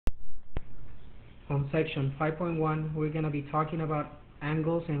on section 5.1, we're going to be talking about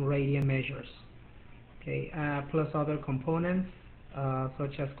angles and radian measures, okay, plus other components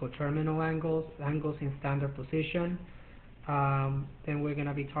such as coterminal angles, angles in standard position. Then we're going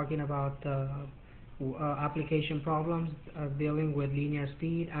to be talking about application problems dealing with linear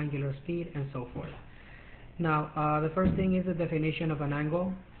speed, angular speed, and so forth. Now, the first thing is the definition of an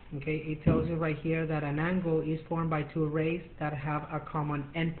angle. Okay, it tells you right here that an angle is formed by two rays that have a common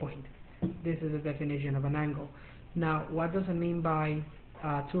endpoint. This is the definition of an angle. Now, what does it mean by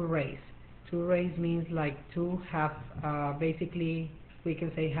two rays? Two rays means like two half, basically we can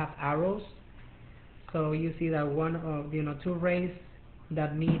say half arrows. So you see that one of, two rays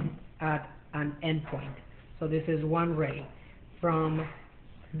that meet at an endpoint. So this is one ray. From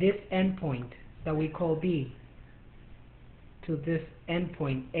this endpoint that we call B to this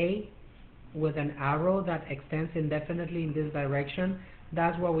endpoint A with an arrow that extends indefinitely in this direction,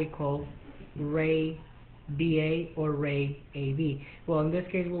 that's what we call ray BA or ray AB. Well, in this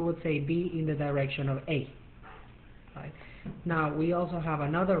case we would say B in the direction of A. Right? Now we also have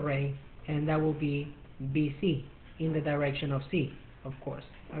another ray, and that will be BC in the direction of C, of course,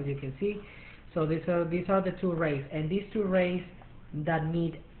 as you can see. So these are the two rays, and these two rays that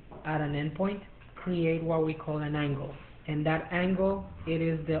meet at an endpoint create what we call an angle. And that angle, it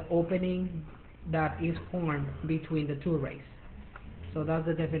is the opening that is formed between the two rays. So that's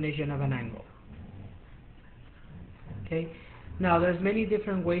the definition of an angle. Okay. Now there's many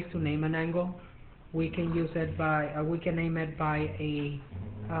different ways to name an angle. We can use it by we can name it by a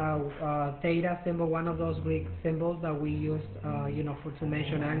theta symbol, one of those Greek symbols that we use, to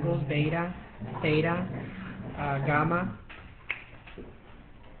mention angles: beta, theta, gamma.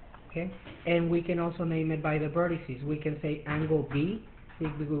 Okay, and we can also name it by the vertices. We can say angle B,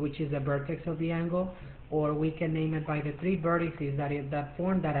 which is the vertex of the angle, or we can name it by the three vertices that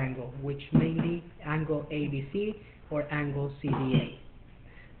form that angle, which mainly angle ABC or angle CDA.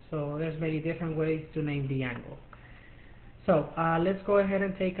 So there's many different ways to name the angle. So let's go ahead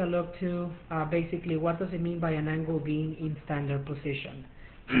and take a look to basically what does it mean by an angle being in standard position.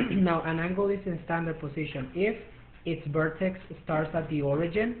 Now, an angle is in standard position if its vertex starts at the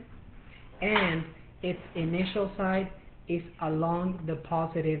origin and its initial side is along the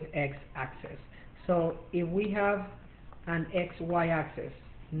positive x-axis. So if we have an xy axis,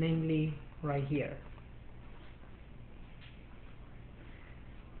 namely right here,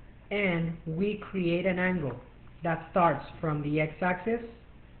 and we create an angle that starts from the x-axis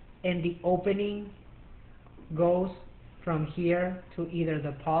and the opening goes from here to either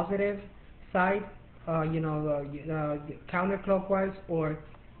the positive side, counterclockwise, or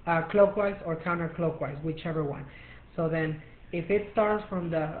clockwise or counterclockwise, whichever one. So then, if it starts from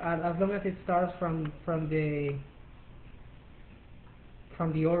the, as long as it starts from the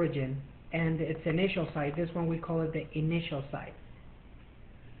origin and its initial side, this one we call it the initial side.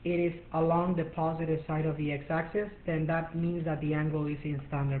 It is along the positive side of the x-axis, then that means that the angle is in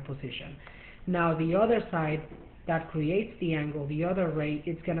standard position. Now the other side that creates the angle, the other ray,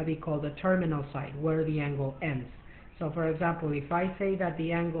 it's going to be called the terminal side, where the angle ends. So for example, if I say that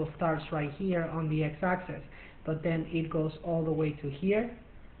the angle starts right here on the x-axis, but then it goes all the way to here,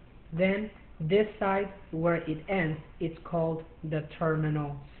 then this side where it ends, it's called the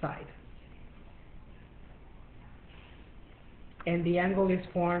terminal side. And the angle is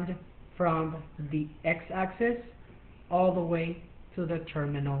formed from the x-axis all the way to the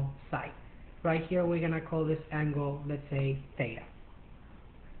terminal side. Right here we're going to call this angle, let's say, theta.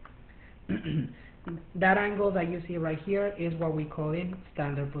 That angle that you see right here is what we call in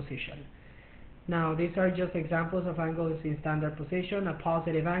standard position. Now these are just examples of angles in standard position: a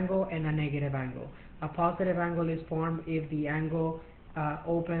positive angle and a negative angle. A positive angle is formed if the angle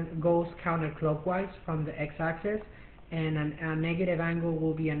goes counterclockwise from the x-axis, and a negative angle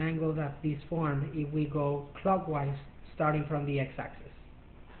will be an angle that is formed if we go clockwise starting from the x-axis.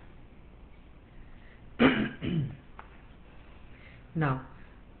 Now,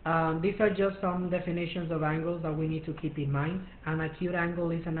 these are just some definitions of angles that we need to keep in mind. An acute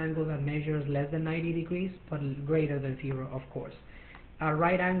angle is an angle that measures less than 90 degrees but greater than 0, of course. A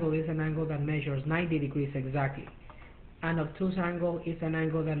right angle is an angle that measures 90 degrees exactly. An obtuse angle is an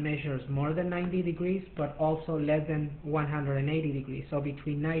angle that measures more than 90 degrees but also less than 180 degrees, so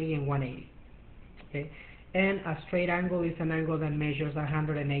between 90 and 180. Okay? And a straight angle is an angle that measures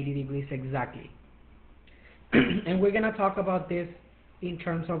 180 degrees exactly. And we're going to talk about this in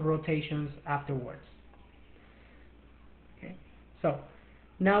terms of rotations afterwards. Okay? So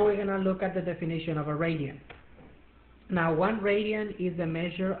now we're going to look at the definition of a radian. Now, 1 radian is the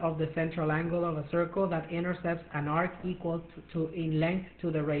measure of the central angle of a circle that intercepts an arc equal to in length to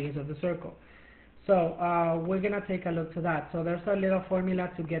the radius of the circle. So we're going to take a look to that. So there's a little formula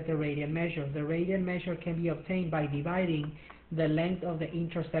to get the radian measure. The radian measure can be obtained by dividing the length of the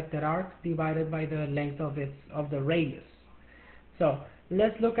intersected arc divided by the length of the radius. So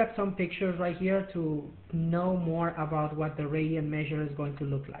let's look at some pictures right here to know more about what the radian measure is going to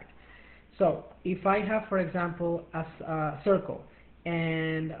look like. So if I have, for example, a circle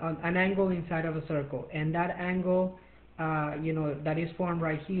and an angle inside of a circle, and that angle that is formed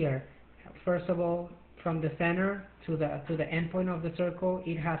right here, first of all, from the center to the end point of the circle,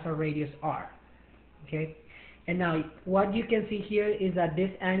 it has a radius r. Okay, and now what you can see here is that this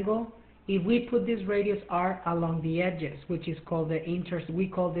angle, if we put this radius r along the edges, which is called we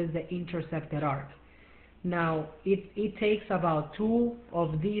call this the intercepted arc. Now it takes about 2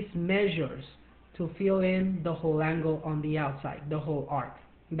 of these measures to fill in the whole angle on the outside, the whole arc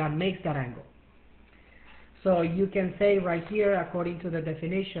that makes that angle. So you can say right here, according to the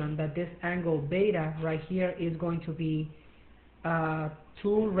definition, that this angle beta right here is going to be 2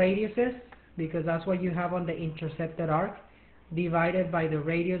 radiuses, because that's what you have on the intercepted arc, divided by the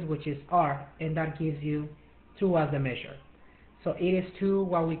radius, which is r, and that gives you 2 as the measure. So it is 2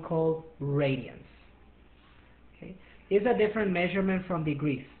 what we call radians. Okay. It's a different measurement from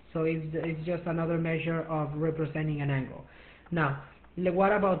degrees, so it's just another measure of representing an angle. Now,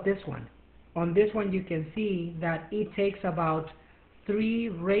 what about this one? On this one you can see that it takes about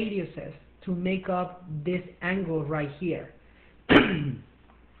 3 radiuses to make up this angle right here.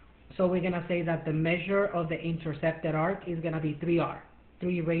 So we're going to say that the measure of the intercepted arc is going to be 3r,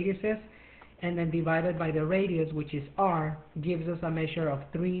 3 radiuses, and then divided by the radius, which is r, gives us a measure of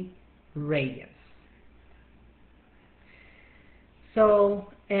 3 radians. So,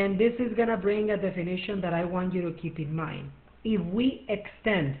 and this is going to bring a definition that I want you to keep in mind. If we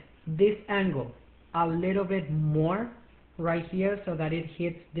extend this angle a little bit more right here so that it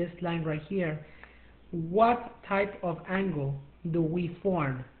hits this line right here, what type of angle do we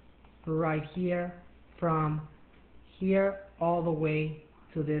form right here from here all the way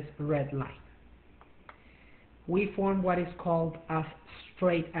to this red line? We form what is called a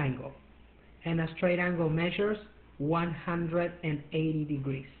straight angle, and a straight angle measures 180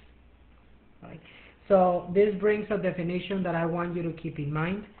 degrees. Right? So this brings a definition that I want you to keep in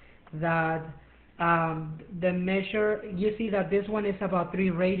mind, that the measure, you see that this one is about 3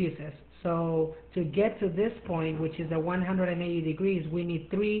 radiuses. So to get to this point, which is the 180 degrees, we need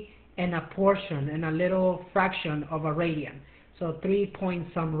 3 and a portion and a little fraction of a radian. So 3 point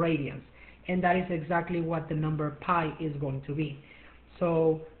some radians. And that is exactly what the number pi is going to be.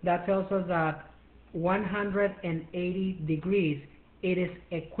 So that tells us that 180 degrees, it is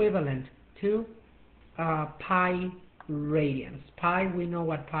equivalent to pi radians. Pi, we know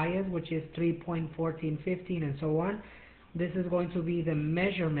what pi is, which is 3.1415 and so on. This is going to be the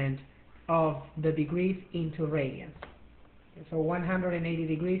measurement of the degrees into radians. So 180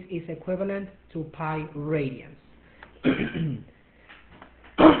 degrees is equivalent to pi radians.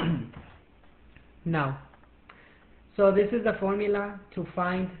 Now, so this is the formula to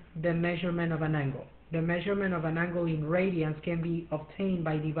find the measurement of an angle. The measurement of an angle in radians can be obtained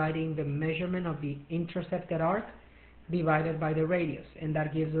by dividing the measurement of the intercepted arc divided by the radius, and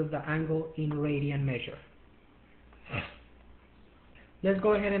that gives us the angle in radian measure. Let's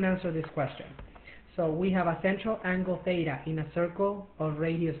go ahead and answer this question. So we have a central angle theta in a circle of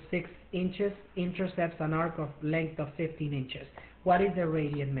radius 6 inches intercepts an arc of length of 15 inches. What is the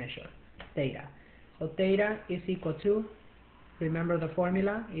radian measure? Theta. So theta is equal to, remember the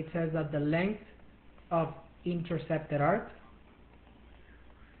formula, it says that the length of intercepted arc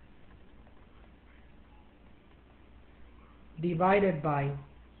divided by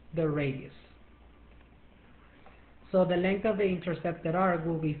the radius. So the length of the intercepted arc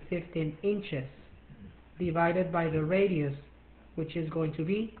will be 15 inches divided by the radius, which is going to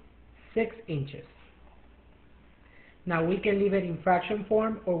be 6 inches. Now we can leave it in fraction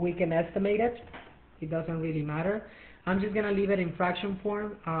form or we can estimate it. It doesn't really matter. I'm just going to leave it in fraction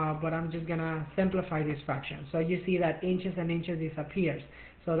form, but I'm just going to simplify this fraction. So you see that inches and inches disappears.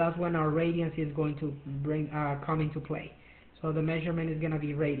 So that's when our radians is going to come into play. So the measurement is going to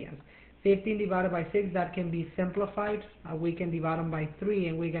be radians. 15 divided by 6, that can be simplified. We can divide them by 3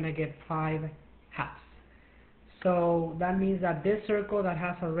 and we're going to get 5 halves. So that means that this circle that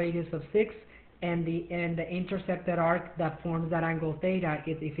has a radius of 6 and the intercepted arc that forms that angle theta,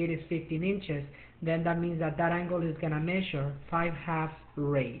 if it is 15 inches, then that means that that angle is going to measure 5/2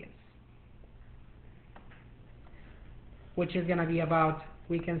 radians, which is going to be about,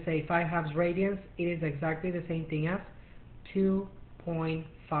 we can say 5/2 radians. It is exactly the same thing as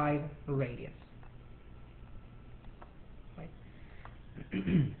 2.5 radians. Right?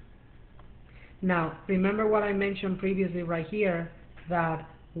 Now, remember what I mentioned previously right here, that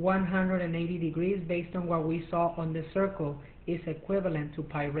 180 degrees, based on what we saw on the circle, is equivalent to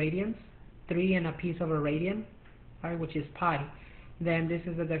pi radians, 3 and a piece of a radian, right, which is pi. Then this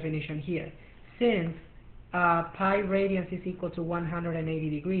is the definition here. Since pi radians is equal to 180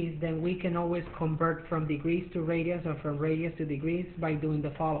 degrees, then we can always convert from degrees to radians or from radians to degrees by doing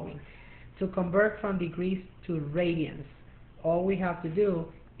the following. To convert from degrees to radians, all we have to do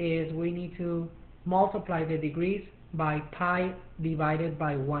is we need to multiply the degrees by pi divided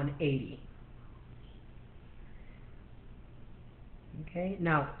by 180. Okay,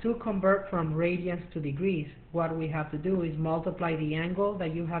 now to convert from radians to degrees, what we have to do is multiply the angle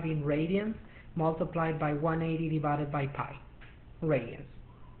that you have in radians multiplied by 180 divided by pi radians.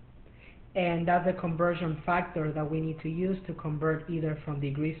 And that's the conversion factor that we need to use to convert either from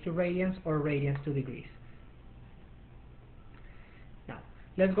degrees to radians or radians to degrees. Now,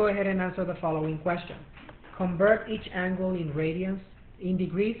 let's go ahead and answer the following question. Convert each angle in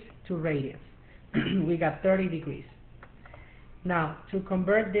degrees to radians. We got 30 degrees. Now, to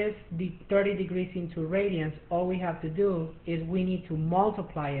convert this 30 degrees into radians, all we have to do is we need to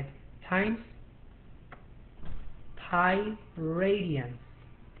multiply it times pi radians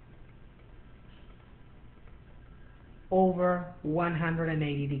over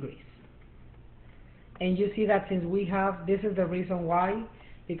 180 degrees. And you see that since we have, this is the reason why,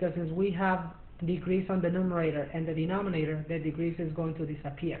 because since we have degrees on the numerator and the denominator, the degrees is going to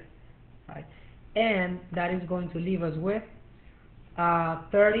disappear, right? And that is going to leave us with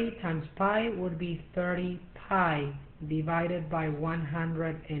 30 times pi would be 30 pi divided by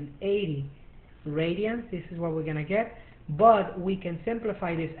 180 radians. This is what we're going to get, but we can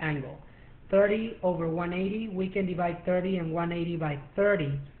simplify this angle. 30 over 180, we can divide 30 and 180 by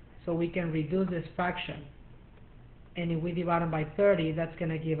 30, so we can reduce this fraction. And if we divide them by 30, that's going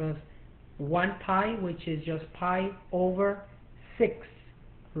to give us 1 pi, which is just pi over 6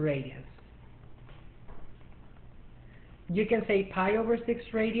 radians. You can say pi over 6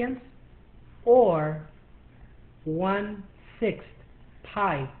 radians or 1/6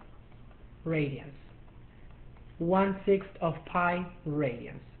 pi radians. 1/6 of pi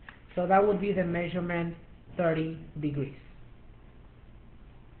radians. So that would be the measurement 30 degrees.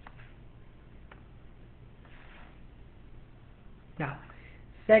 Now,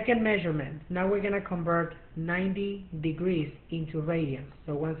 second measurement. Now we're going to convert 90 degrees into radians.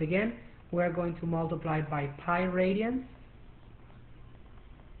 So once again, we're going to multiply by pi radians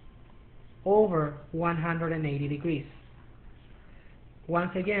over 180 degrees.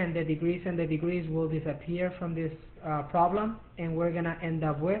 Once again, the degrees and the degrees will disappear from this problem, and we're going to end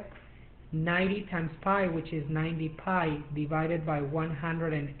up with 90 times pi, which is 90 pi divided by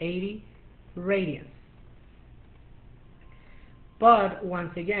 180 radians. But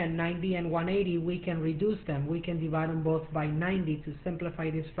once again, 90 and 180, we can reduce them. We can divide them both by 90 to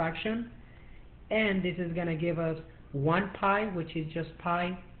simplify this fraction, and this is going to give us 1 pi, which is just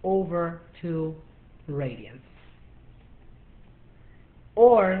pi over 2 radians.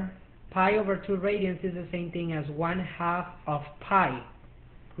 Or pi over 2 radians is the same thing as 1/2 of pi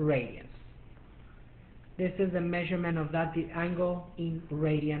radians. This is the measurement of that angle in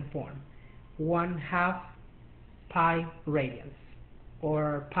radian form. 1/2 pi radians,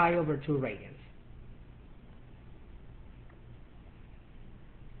 or pi over 2 radians.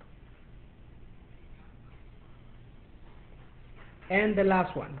 And the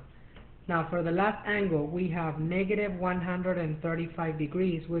last one. Now for the last angle, we have negative 135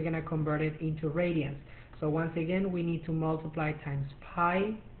 degrees. We're going to convert it into radians. So once again, we need to multiply times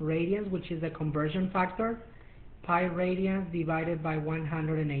pi radians, which is the conversion factor, pi radians divided by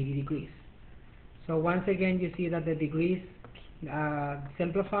 180 degrees. So once again, you see that the degrees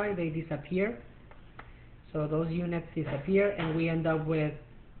simplify, they disappear. So those units disappear, and we end up with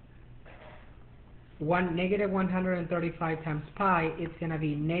negative 135 times pi. It's going to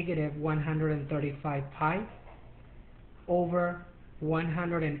be negative 135 pi over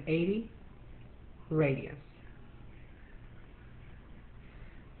 180 radians.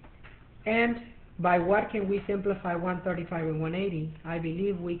 And by what can we simplify 135 and 180? I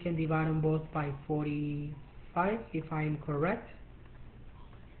believe we can divide them both by 45, if I am correct.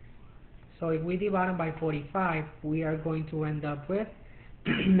 So if we divide them by 45, we are going to end up with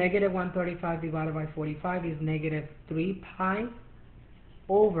negative 135 divided by 45 is negative 3 pi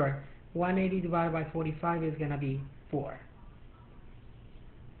over 180 divided by 45 is going to be 4.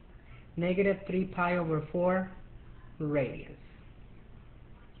 Negative 3 pi over 4 radians,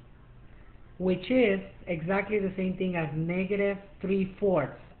 which is exactly the same thing as negative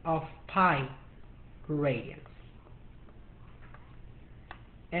 3/4 of pi radians.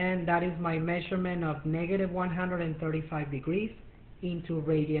 and that is my measurement of negative 135 degrees into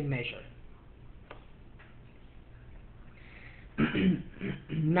radian measure.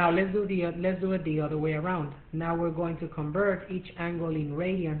 Now let's do it the other way around. Now we're going to convert each angle in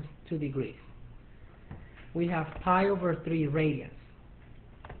radians to degrees. We have pi over 3 radians.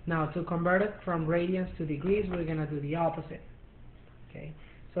 Now to convert it from radians to degrees, we're going to do the opposite. Okay,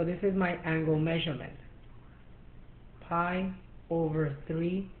 so this is my angle measurement. Pi over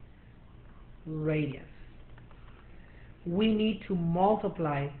 3 radians. We need to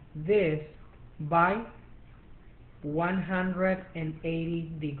multiply this by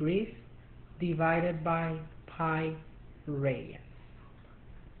 180 degrees divided by pi radians.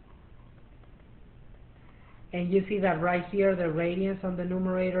 And you see that right here the radians on the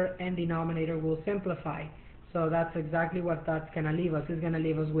numerator and denominator will simplify. So that's exactly what that's going to leave us. It's going to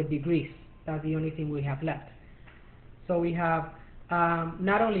leave us with degrees. That's the only thing we have left. So we have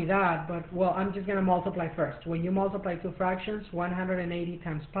not only that, but well, I'm just going to multiply first. When you multiply two fractions, 180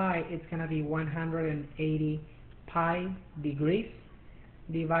 times pi, it's going to be 180 pi degrees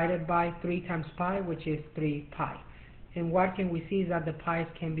divided by 3 times pi, which is 3 pi. And what can we see is that the pi's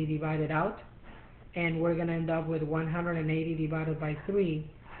can be divided out, and we're going to end up with 180 divided by 3.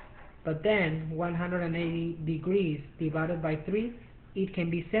 But then 180 degrees divided by 3, it can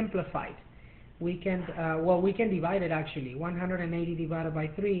be simplified. We can we can divide it actually. 180 divided by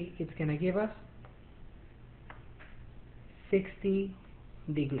 3, it's going to give us 60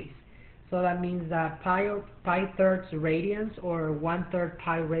 degrees. So that means that pi thirds radians, or 1/3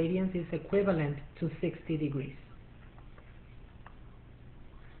 pi radians, is equivalent to 60 degrees.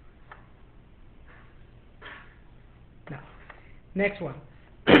 Now, next one.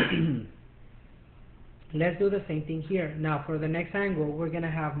 Let's do the same thing here. Now, for the next angle, we're going to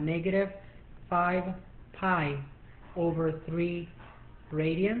have negative 5 pi over 3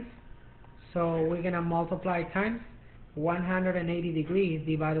 radians. So we're going to multiply times 180 degrees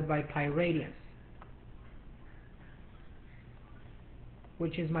divided by pi radians,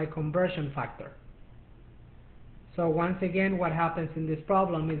 which is my conversion factor. So once again, what happens in this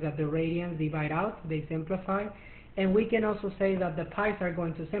problem is that the radians divide out, they simplify, and we can also say that the pi's are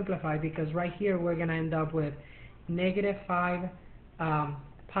going to simplify, because right here we're going to end up with negative 5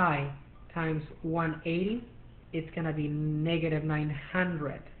 pi times 180, it's going to be negative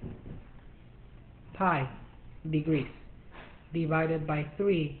 900 pi degrees divided by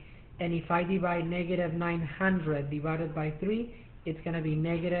 3, and if I divide negative 900 divided by 3, it's going to be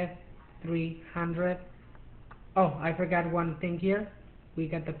negative 300. Oh, I forgot one thing here. We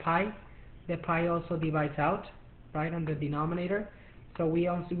got the pi. The pi also divides out, right, on the denominator. So we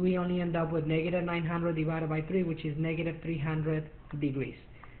only end up with negative 900 divided by 3, which is negative 300 degrees.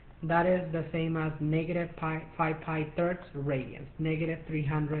 That is the same as negative 5 pi thirds radians, negative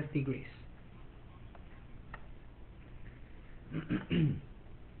 300 degrees.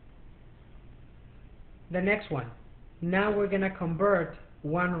 The next one. Now we're going to convert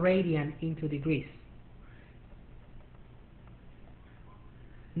 1 radian into degrees.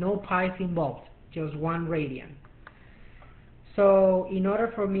 No pi's involved, just 1 radian. So in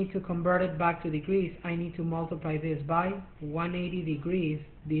order for me to convert it back to degrees, I need to multiply this by 180 degrees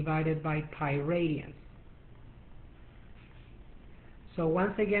divided by pi radians. So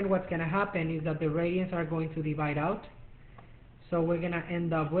once again, what's going to happen is that the radians are going to divide out. So we're going to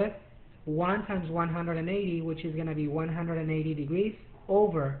end up with 1 times 180, which is going to be 180 degrees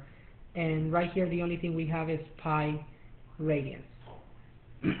over, and right here the only thing we have is pi radians.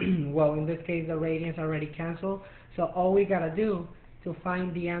 Well, in this case the radians already cancel, so all we gotta do to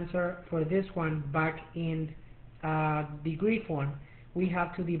find the answer for this one back in degree form, we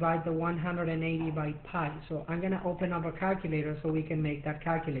have to divide the 180 by pi. So I'm gonna open up a calculator so we can make that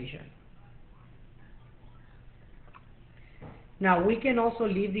calculation. Now we can also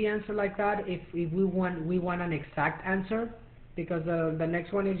leave the answer like that if we want an exact answer, because the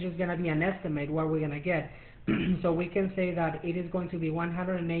next one is just gonna be an estimate what we're gonna get. So we can say that it is going to be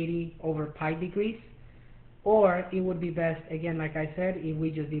 180 over pi degrees, or it would be best, again, like I said, if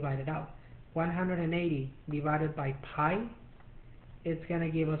we just divide it out. 180 divided by pi, it's going to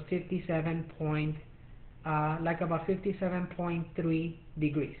give us about 57.3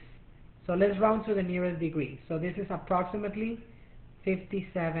 degrees. So let's round to the nearest degree. So this is approximately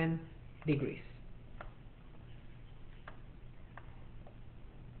 57 degrees.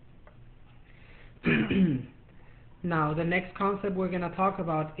 Now the next concept we're going to talk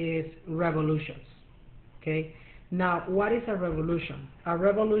about is revolutions. Okay, now what is a revolution? A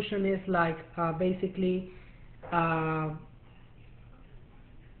revolution is like basically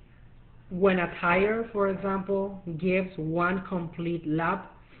when a tire, for example, gives one complete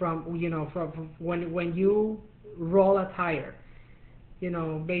lap from, from when you roll a tire,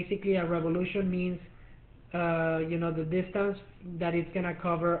 basically a revolution means, the distance that it's going to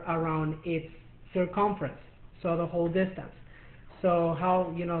cover around its circumference, so the whole distance. So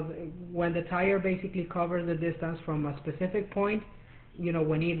how, when the tire basically covers the distance from a specific point,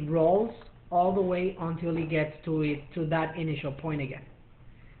 when it rolls all the way until it gets to that initial point again.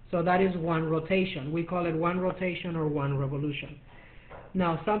 So that is one rotation. We call it one rotation or one revolution.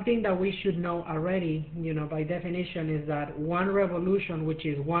 Now, something that we should know already, by definition, is that one revolution, which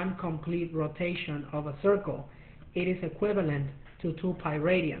is one complete rotation of a circle, it is equivalent to 2 pi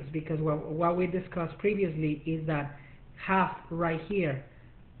radians, because what we discussed previously is that half right here,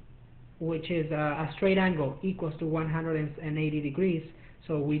 which is a straight angle, equals to 180 degrees.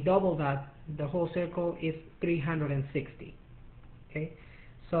 So we double that, the whole circle is 360. Okay,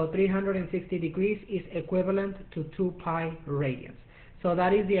 so 360 degrees is equivalent to 2 pi radians. So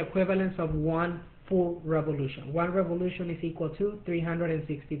that is the equivalence of one full revolution. One revolution is equal to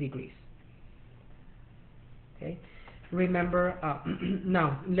 360 degrees. Okay, remember,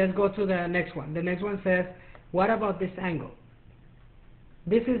 now let's go to the next one. The next one says, what about this angle?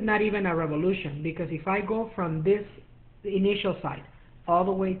 This is not even a revolution, because if I go from this initial side all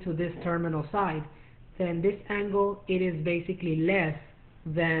the way to this terminal side, then this angle, it is basically less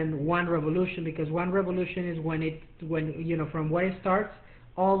than one revolution, because one revolution is when from where it starts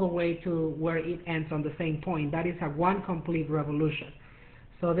all the way to where it ends on the same point. That is a one complete revolution.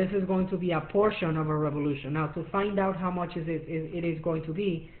 So this is going to be a portion of a revolution. Now, to find out how much it is going to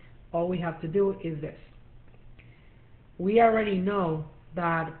be, all we have to do is this. We already know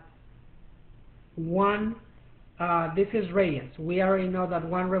that this is radians. We already know that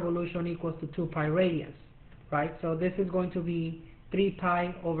one revolution equals to 2 pi radians, right? So this is going to be 3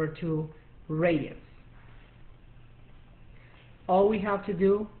 pi over 2 radians. All we have to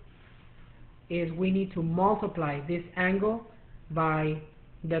do is we need to multiply this angle by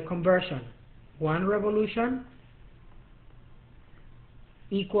the conversion. One revolution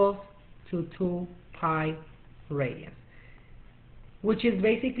equals to 2 pi radians, which is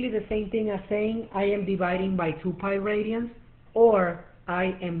basically the same thing as saying I am dividing by 2 pi radians, or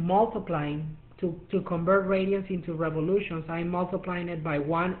I am multiplying to convert radians into revolutions. I'm multiplying it by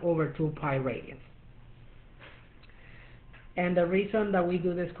 1 over 2 pi radians. And the reason that we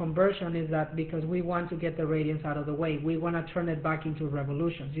do this conversion is that because we want to get the radians out of the way. We want to turn it back into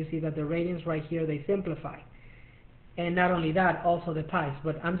revolutions. You see that the radians right here, they simplify. And not only that, also the pi's.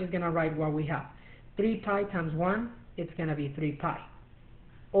 But I'm just going to write what we have. 3 pi times 1, it's going to be 3 pi.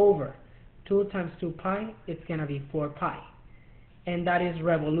 Over 2 times 2 pi, it's going to be 4 pi. And that is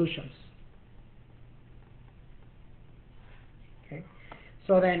revolutions. Okay.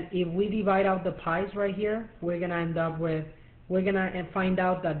 So then if we divide out the pi's right here, we're going to end up with, we're going to find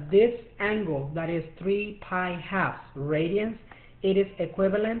out that this angle, that is 3 pi halves radians, it is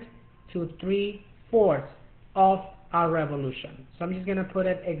equivalent to 3/4 of a revolution. So I'm just going to put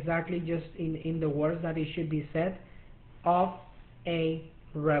it exactly just in the words that it should be said, of a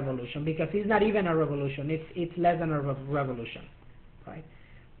revolution, because it's not even a revolution, it's less than a revolution, right?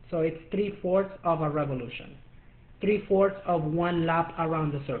 So it's 3/4 of a revolution, 3/4 of one lap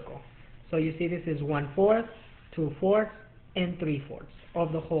around the circle. So you see this is 1/4, 2/4, and 3/4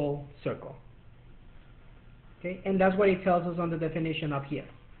 of the whole circle. Okay, and that's what it tells us on the definition up here,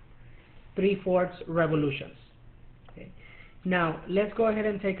 3/4 revolutions. Okay, now let's go ahead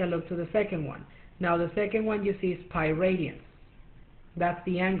and take a look to the second one. Now the second one you see is pi radians. That's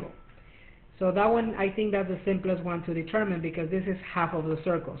the angle. So that one, I think that's the simplest one to determine, because this is half of the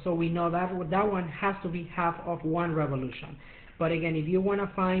circle. So we know that that one has to be half of one revolution. But again, if you want to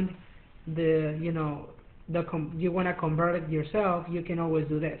find the, you want to convert it yourself, you can always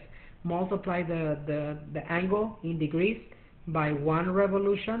do this. Multiply the angle in degrees by 1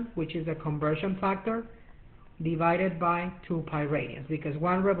 revolution, which is a conversion factor, divided by 2 pi radians, because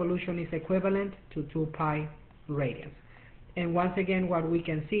 1 revolution is equivalent to 2 pi radians. And once again, what we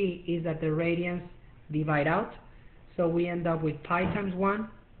can see is that the radians divide out. So we end up with pi times 1,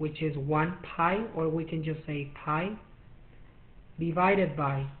 which is 1 pi, or we can just say pi, divided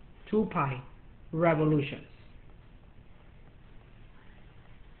by 2 pi revolutions.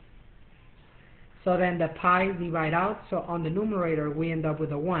 So then the pi divide out, so on the numerator we end up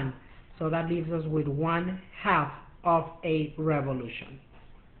with a 1. So that leaves us with 1/2 of a revolution.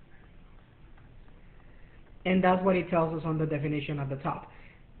 And that's what it tells us on the definition at the top.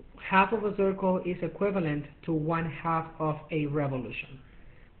 Half of a circle is equivalent to 1/2 of a revolution.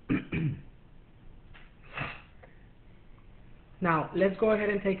 Now, let's go ahead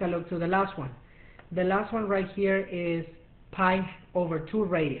and take a look to the last one. The last one right here is pi over 2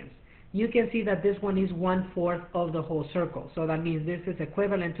 radians. You can see that this one is 1/4 of the whole circle. So that means this is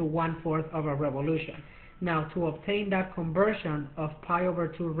equivalent to 1/4 of a revolution. Now, to obtain that conversion of pi over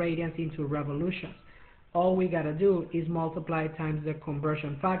 2 radians into revolutions, all we got to do is multiply times the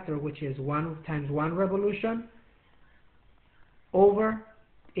conversion factor, which is 1 times 1 revolution, over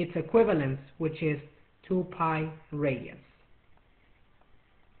its equivalence, which is 2 pi radians.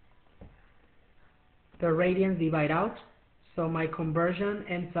 The radians divide out, so my conversion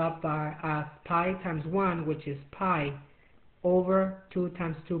ends up as pi times 1, which is pi, over 2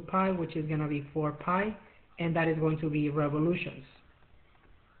 times 2 pi, which is going to be 4 pi, and that is going to be revolutions.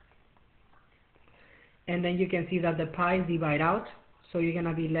 And then you can see that the pi's divide out, so you're going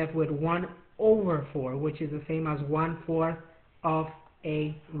to be left with 1 over 4, which is the same as 1/4 of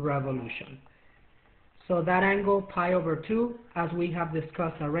a revolution. So that angle, pi over 2, as we have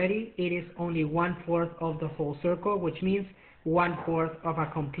discussed already, it is only 1/4 of the whole circle, which means 1/4 of a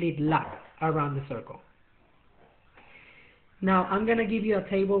complete lap around the circle. Now, I'm going to give you a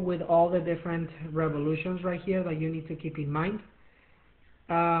table with all the different revolutions right here that you need to keep in mind.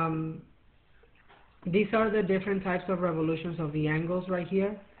 These are the different types of revolutions of the angles right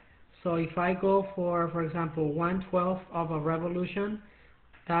here. So if I go for example, 1/12 of a revolution,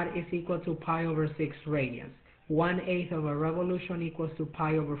 that is equal to pi over 6 radians. 1/8 of a revolution equals to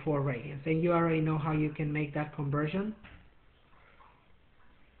pi over 4 radians. And you already know how you can make that conversion.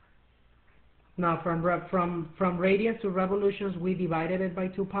 Now, from radians to revolutions, we divided it by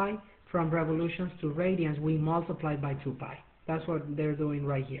 2 pi. From revolutions to radians, we multiplied by 2 pi. That's what they're doing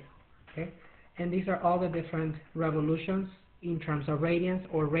right here. Okay? And these are all the different revolutions in terms of radians,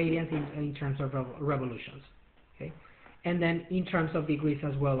 or radians in terms of revolutions. Okay? And then in terms of degrees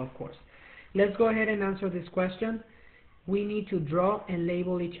as well, of course. Let's go ahead and answer this question. We need to draw and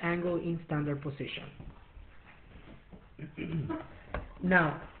label each angle in standard position.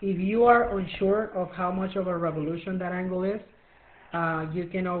 Now, if you are unsure of how much of a revolution that angle is, you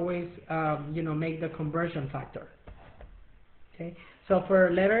can always make the conversion factor. Okay? So for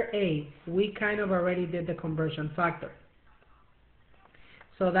letter A, we kind of already did the conversion factor.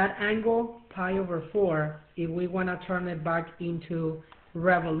 So that angle, pi over 4, if we want to turn it back into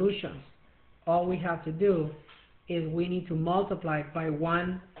revolutions, all we have to do is we need to multiply it by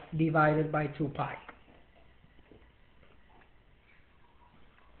 1 divided by 2 pi.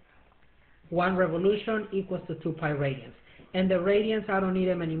 1 revolution equals to 2 pi radians. And the radians, I don't need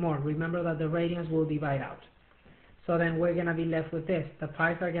them anymore. Remember that the radians will divide out. So then we're going to be left with this. The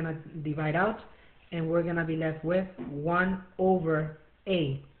pi's are going to divide out, and we're going to be left with 1 over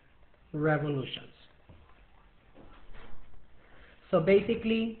 8 revolutions. So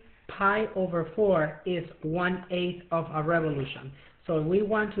basically, pi over 4 is 1/8 of a revolution. So if we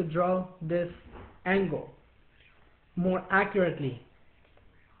want to draw this angle more accurately,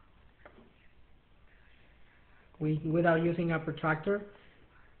 without using a protractor,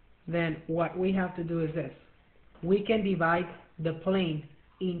 then what we have to do is this. We can divide the plane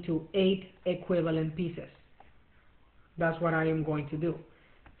into 8 equivalent pieces. That's what I am going to do.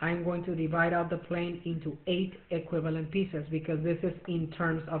 I'm going to divide out the plane into 8 equivalent pieces, because this is in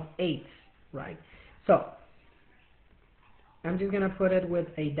terms of 8s, right? So I'm just going to put it with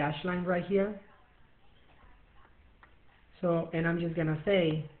a dashed line right here. So, and I'm just going to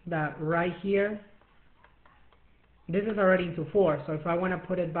say that right here, this is already into 4, so if I want to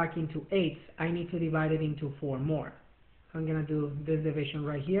put it back into 8s, I need to divide it into 4 more. So I'm going to do this division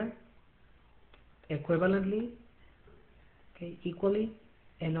right here, equivalently, okay, equally,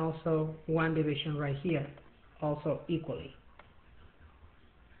 and also 1 division right here, also equally.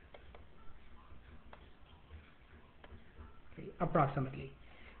 Okay, approximately.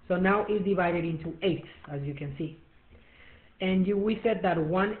 So now it's divided into 8s, as you can see. And we said that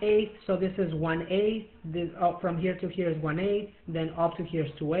 1/8, so this is 1/8, this up from here to here is 1/8, then up to here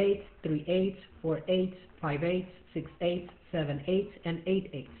is 2/8, 3/8, 4/8, 5/8, 6/8, 7/8, and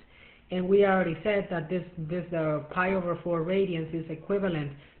 8/8. And we already said that this pi over 4 radians is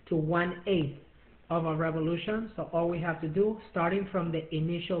equivalent to 1/8 of a revolution. So all we have to do, starting from the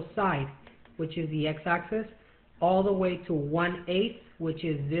initial side, which is the x-axis, all the way to 1/8, which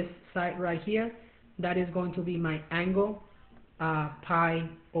is this side right here, that is going to be my angle, pi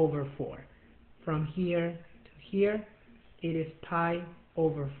over 4. From here to here, it is pi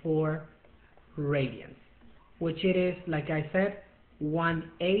over 4 radians, which it is, like I said,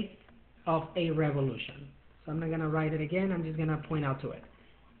 1/8 of a revolution. So I'm not going to write it again, I'm just going to point out to it.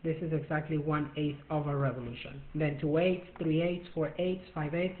 This is exactly 1/8 of a revolution. Then 2/8, 3/8, 4/8,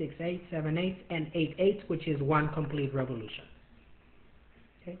 5/8, 6/8, 7/8, and 8/8, which is 1 complete revolution.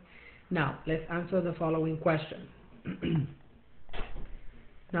 Okay. Now, let's answer the following question.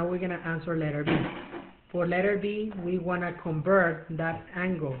 Now we're going to answer letter B. For letter B, we want to convert that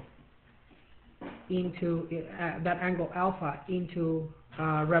angle into that angle alpha into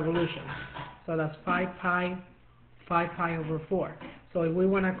revolutions. So that's 5 pi over 4. So if we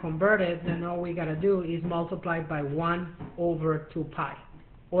want to convert it, then all we got to do is multiply by 1 over 2 pi,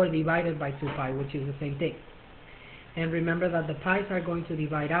 or divided by 2 pi, which is the same thing. And remember that the pi's are going to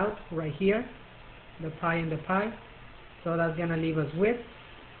divide out right here, the pi and the pi. So that's going to leave us with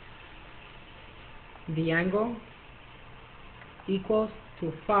the angle equals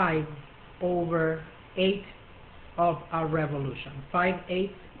to 5 over 8 of a revolution.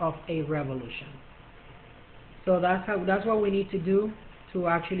 5/8 of a revolution. So that's what we need to do to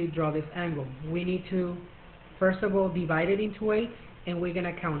actually draw this angle. We need to first of all divide it into 8, and we're going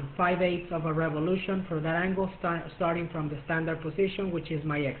to count 5/8 of a revolution for that angle starting from the standard position, which is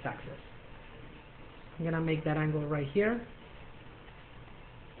my x-axis. I'm going to make that angle right here.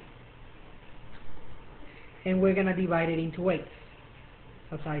 And we're going to divide it into 8,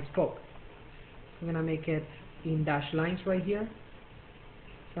 as I spoke. I'm going to make it in dashed lines right here.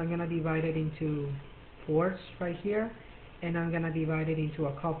 So I'm going to divide it into 4s right here, and I'm going to divide it into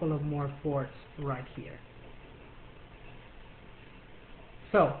a couple of more 4s right here.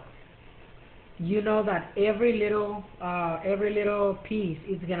 So you know that every little piece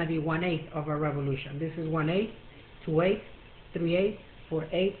is going to be 1/8 of a revolution. This is 1/8, 2/8, 3/8,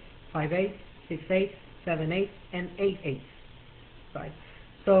 4/8, 5/8, 6/8, 7/8, and 8/8. Right.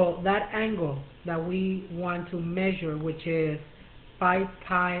 So that angle that we want to measure, which is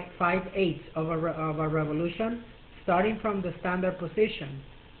 5/8 of a revolution, starting from the standard position,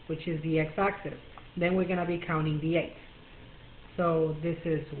 which is the x-axis, then we're going to be counting the 8. So this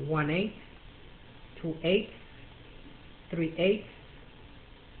is 1/8, 2/8, 3/8,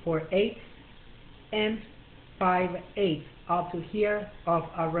 4/8, and 5/8 up to here of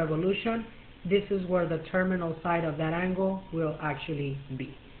a revolution. This is where the terminal side of that angle will actually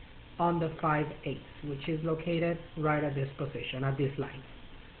be, on the 5/8, which is located right at this position, at this line.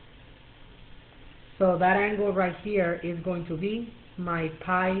 So that angle right here is going to be my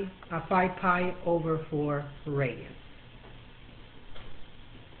 5 pi over 4 radians.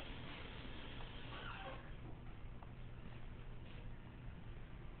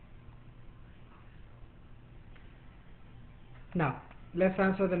 Now, let's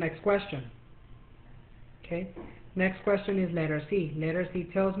answer the next question. Okay, next question is letter C. Letter C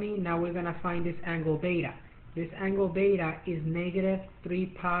tells me now we're going to find this angle beta. This angle beta is -3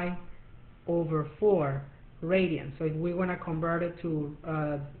 pi over 4 radians. So if we want to convert it to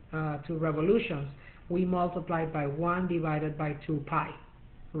revolutions, we multiply by 1 divided by 2 pi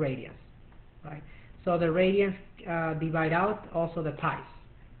radians. Right? So the radians divide out also the pi's.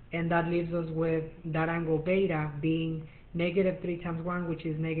 And that leaves us with that angle beta being -3 times 1, which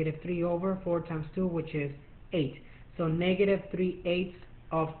is -3 over 4 times 2, which is 8. So -3/8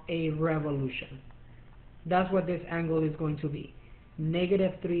 of a revolution. That's what this angle is going to be.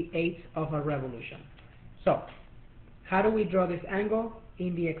 -3/8 of a revolution. So, how do we draw this angle?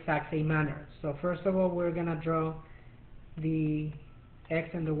 In the exact same manner. So first of all, we're going to draw the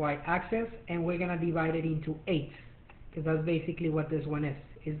x and the y axis, and we're going to divide it into 8, because that's basically what this one is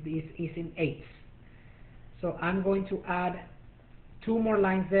in 8s. So I'm going to add 2 more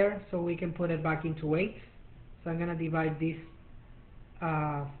lines there so we can put it back into 8. So I'm going to divide these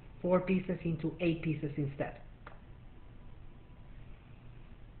 4 pieces into 8 pieces instead.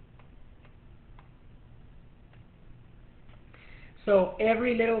 So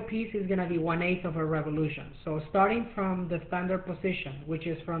every little piece is going to be 1/8 of a revolution. So starting from the standard position, which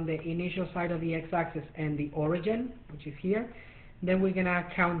is from the initial side of the x-axis and the origin, which is here, then we're going to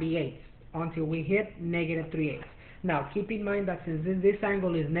count the 8s until we hit -3/8. Now keep in mind that since this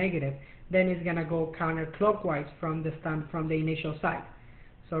angle is negative, then it's going to go counterclockwise from the initial side.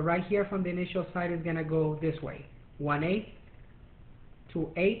 So right here from the initial side is going to go this way: 1/8,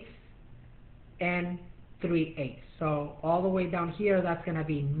 2/8, and 3/8. So all the way down here, that's going to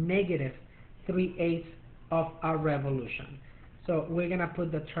be -3/8 of a revolution. So we're going to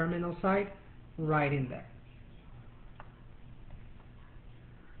put the terminal side right in there.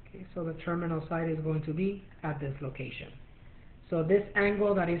 Okay, so the terminal side is going to be at this location. So this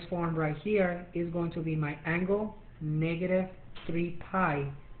angle that is formed right here is going to be my angle -3 pi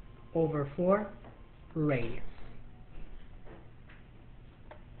over 4 radians.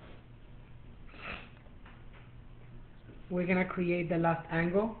 We're going to create the last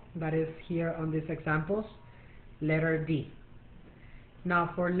angle that is here on these examples, letter D. Now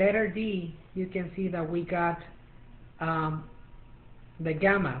for letter D, you can see that we got the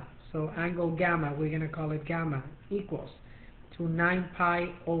gamma. So angle gamma, we're going to call it gamma, equals to to 9 pi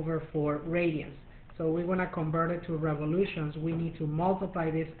over 4 radians. So we want to convert it to revolutions. We need to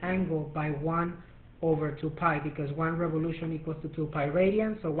multiply this angle by 1 over 2 pi, because 1 revolution equals to 2 pi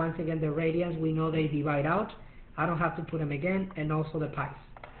radians. So once again, the radians, we know they divide out. I don't have to put them again, and also the pi's.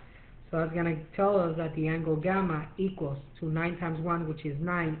 So that's going to tell us that the angle gamma equals to 9 times 1, which is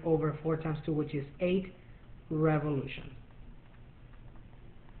 9, over 4 times 2, which is 8 revolutions.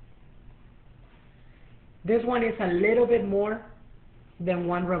 This one is a little bit more than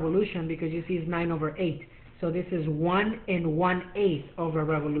 1 revolution, because you see it's 9 over 8. So this is 1 and 1/8 of a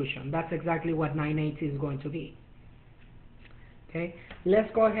revolution. That's exactly what 9/8 is going to be. Okay,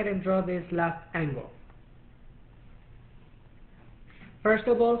 let's go ahead and draw this last angle. First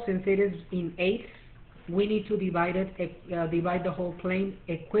of all, since it is in eighths, we need to divide the whole plane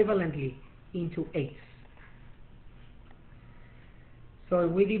equivalently into eighths. So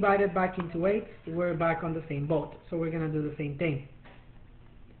if we divide it back into eighths, we're back on the same boat. So we're going to do the same thing.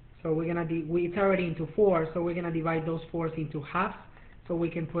 So it's already into 4, so we're going to divide those 4s into halves, so we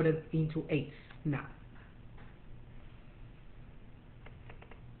can put it into eighths now.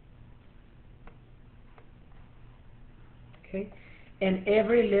 Okay, and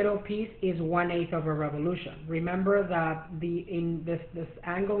every little piece is 1/8 of a revolution. Remember that in this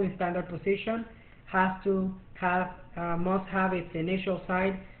angle in standard position must have its initial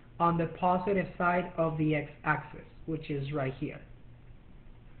side on the positive side of the x-axis, which is right here.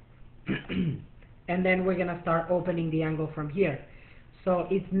 And then we're going to start opening the angle from here. So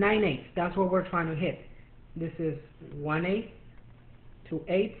it's 9/8. That's what we're trying to hit. This is 1/8,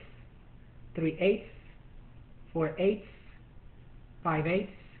 2/8, 3/8, 4/8, 5/8,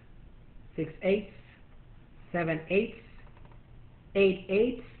 6/8, 7/8,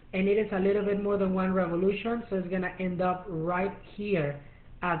 8/8, and it is a little bit more than 1 revolution, so it's going to end up right here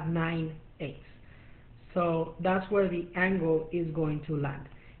at 9/8. So that's where the angle is going to land.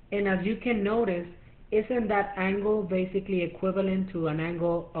 And as you can notice, isn't that angle basically equivalent to an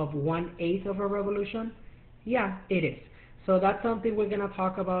angle of 1/8 of a revolution? Yeah, it is. So that's something we're going to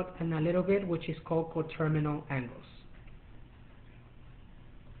talk about in a little bit, which is called coterminal angles.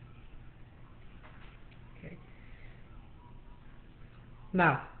 Okay.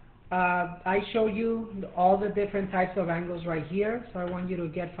 Now, I show you all the different types of angles right here, so I want you to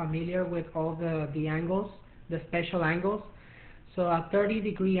get familiar with all the angles, the special angles. So a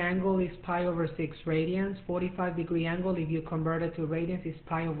 30-degree angle is pi over 6 radians. 45-degree angle, if you convert it to radians, is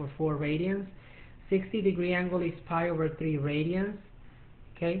pi over 4 radians. 60-degree angle is pi over 3 radians.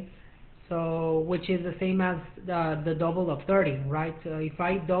 Okay, so which is the same as the double of 30, right? If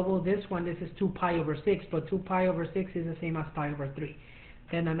I double this one, this is 2 pi over 6, but 2 pi over 6 is the same as pi over 3.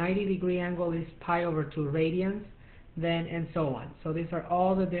 Then a 90-degree angle is pi over 2 radians, then and so on. So these are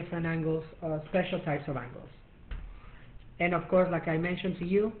all the different angles, special types of angles. And of course, like I mentioned to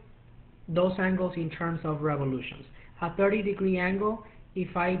you, those angles in terms of revolutions. A 30-degree angle,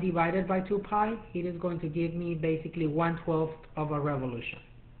 if I divide it by 2 pi, it is going to give me basically 1/12 of a revolution.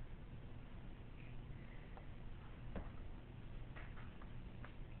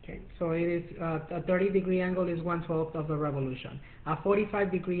 Okay, so it is a 30-degree angle is 1/12 of a revolution. A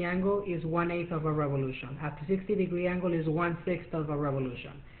 45-degree angle is 1/8 of a revolution. A 60-degree angle is 1/6 of a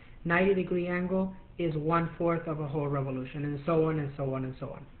revolution. 90-degree angle is 1/4 of a whole revolution, and so on and so on and so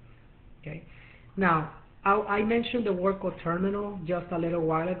on. Okay. Now, I mentioned the word coterminal just a little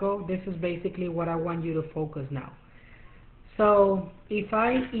while ago. This is basically what I want you to focus now. So, if I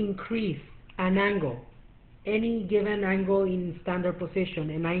increase an angle, any given angle in standard position,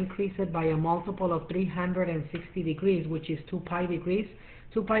 and I increase it by a multiple of 360 degrees, which is 2 pi degrees.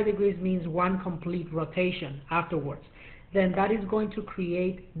 2 pi degrees means 1 complete rotation afterwards. Then that is going to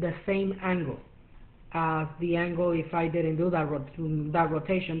create the same angle as the angle if I didn't do that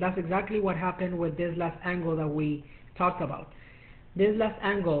rotation. That's exactly what happened with this last angle that we talked about. This last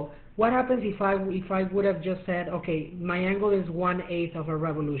angle, what happens if I would have just said, okay, my angle is 1/8 of a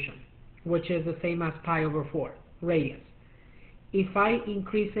revolution, which is the same as pi over 4 radians. If I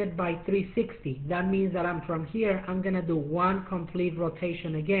increase it by 360, that means that from here, I'm going to do 1 complete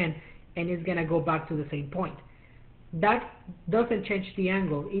rotation again, and it's going to go back to the same point. That doesn't change the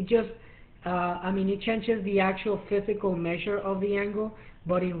angle. It just, it changes the actual physical measure of the angle,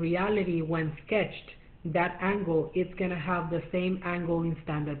 but in reality, when sketched, that angle, it's going to have the same angle in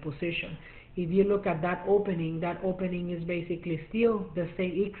standard position. If you look at that opening is basically still the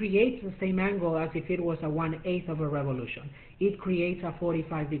same. It creates the same angle as if it was a 1/8 of a revolution. It creates a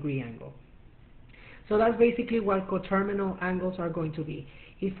 45-degree angle. So that's basically what coterminal angles are going to be.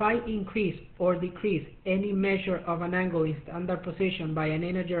 If I increase or decrease any measure of an angle in standard position by an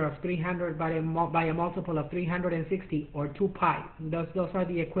integer of 300 by a multiple of 360 or 2 pi, those are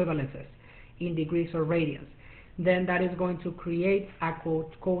the equivalences in degrees or radians, then that is going to create a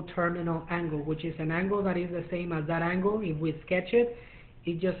coterminal angle, which is an angle that is the same as that angle. If we sketch it,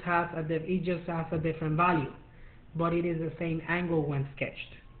 it just has a different value, but it is the same angle when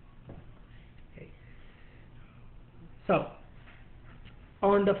sketched. Okay. So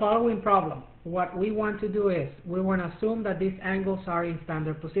on the following problem, what we want to do is we want to assume that these angles are in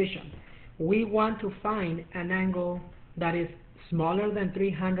standard position. We want to find an angle that is smaller than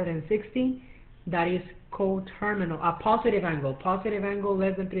 360 that is coterminal, a positive angle. Positive angle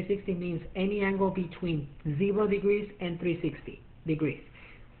less than 360 means any angle between 0 degrees and 360 degrees.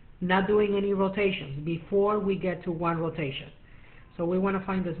 Not doing any rotations before we get to 1 rotation. So we want to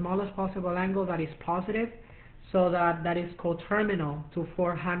find the smallest possible angle that is positive, so that is coterminal to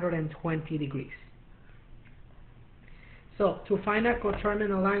 420 degrees. So to find a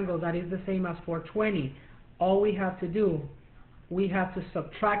coterminal angle that is the same as 420, all we have to do, we have to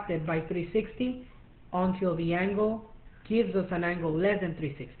subtract it by 360 until the angle gives us an angle less than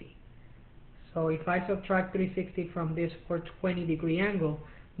 360. So if I subtract 360 from this 420 degree angle,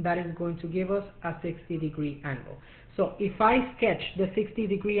 that is going to give us a 60 degree angle. So if I sketch the 60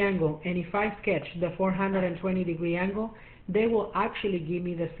 degree angle and if I sketch the 420 degree angle, they will actually give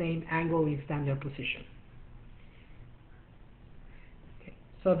me the same angle in standard position. Okay.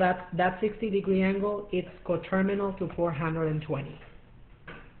 So that 60 degree angle, it's coterminal to 420.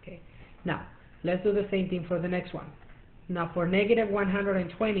 Okay. Now let's do the same thing for the next one. Now for negative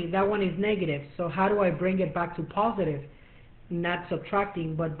 120, that one is negative, so how do I bring it back to positive? Not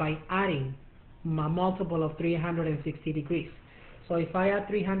subtracting, but by adding my multiple of 360 degrees. So if I add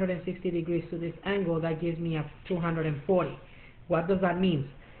 360 degrees to this angle, that gives me a 240. What does that mean?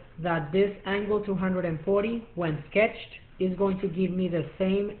 That this angle 240, when sketched, is going to give me the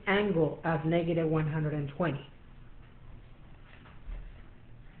same angle as negative 120.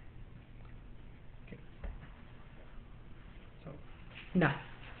 Okay. So now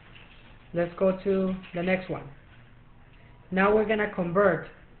let's go to the next one. Now we're going to convert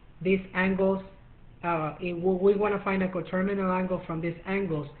these angles. We want to find a coterminal angle from these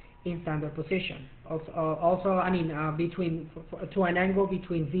angles in standard position. To an angle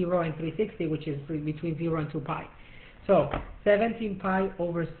between 0 and 360, which is between 0 and 2 pi. So 17 pi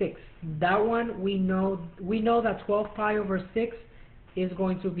over 6. That one we know that 12 pi over 6 is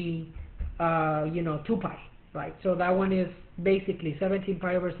going to be 2 pi, right? So that one is basically 17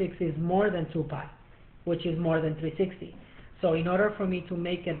 pi over 6 is more than 2 pi, which is more than 360. So in order for me to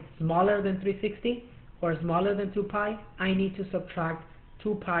make it smaller than 360 or smaller than 2 pi, I need to subtract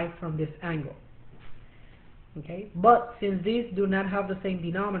 2 pi from this angle. Okay, but since these do not have the same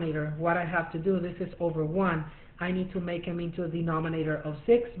denominator, what I have to do, this is over 1, I need to make them into a denominator of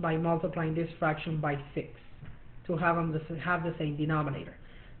 6 by multiplying this fraction by 6 to have them have the same denominator.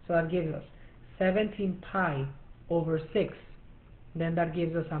 So that gives us 17 pi over 6. Then that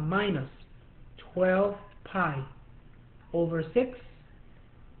gives us a minus 12 pi over 6.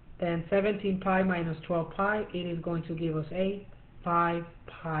 Then 17 pi minus 12 pi, it is going to give us a 5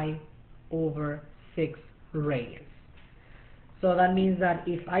 pi over 6 radians. So that means that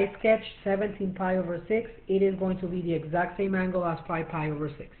if I sketch 17 pi over 6, it is going to be the exact same angle as 5 pi over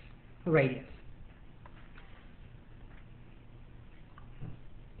 6 radians.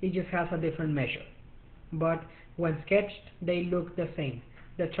 It just has a different measure. But when sketched, they look the same.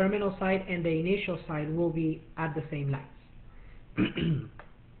 The terminal side and the initial side will be at the same lines.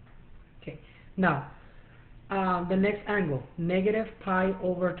 Okay. Now, the next angle, negative pi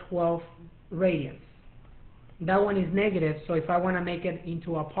over 12 radians. That one is negative, so if I want to make it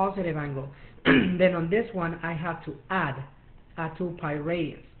into a positive angle, then on this one I have to add a 2 pi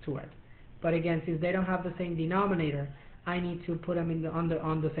radians to it. But again, since they don't have the same denominator, I need to put them in on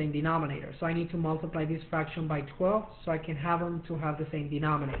the same denominator. So I need to multiply this fraction by 12 so I can have them to have the same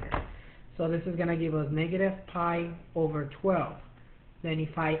denominator. So this is going to give us negative pi over 12. Then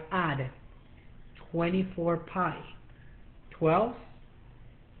if I add 24 pi 12,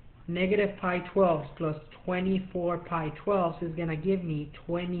 negative pi 12 plus 24 pi 12 is going to give me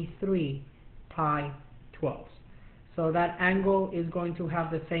 23 pi 12. So that angle is going to have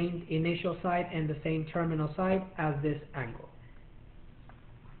the same initial side and the same terminal side as this angle.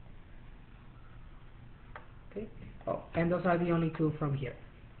 Okay. Oh, and those are the only two from here.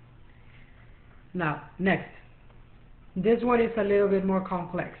 Now, next. This one is a little bit more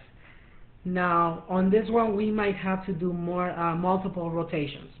complex. Now, on this one, we might have to do more multiple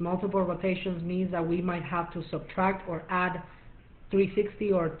rotations. Multiple rotations means that we might have to subtract or add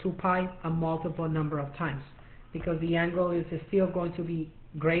 360 or 2 pi a multiple number of times, because the angle is still going to be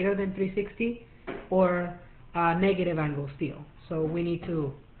greater than 360 or a negative angle still. So we need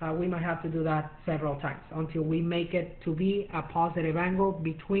to, we might have to do that several times until we make it to be a positive angle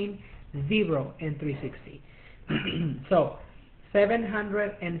between 0 and 360. So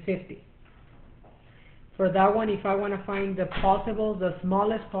 750. For that one, if I want to find the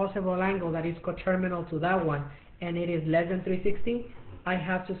smallest possible angle that is coterminal to that one, and it is less than 360, I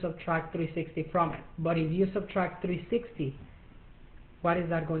have to subtract 360 from it. But if you subtract 360, what is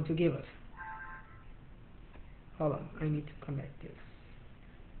that going to give us? Hold on, I need to connect this.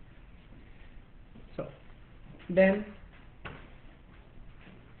 So, then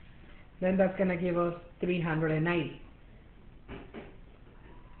that's going to give us 390.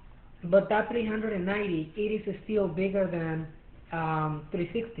 But that 390, it is still bigger than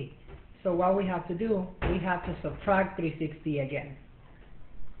 360. So what we have to do, we have to subtract 360 again.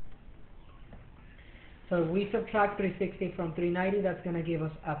 So if we subtract 360 from 390, that's going to give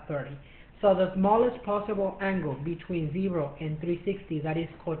us a 30. So the smallest possible angle between 0 and 360, that is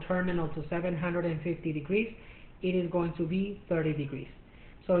coterminal to 750 degrees, it is going to be 30 degrees.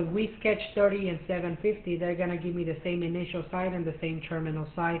 So if we sketch 30 and 750, they're going to give me the same initial side and the same terminal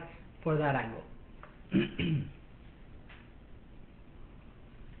side for that angle.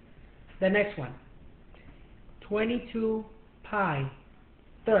 The next one, 22 pi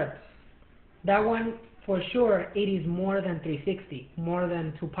thirds. That one, for sure, it is more than 360, more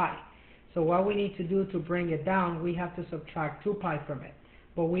than 2 pi. So what we need to do to bring it down, we have to subtract 2 pi from it.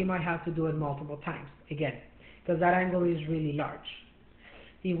 But we might have to do it multiple times, again, because that angle is really large.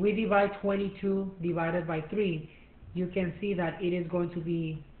 If we divide 22 divided by 3, you can see that it is going to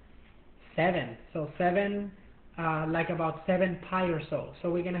be 7. So 7, like about 7 pi or so. So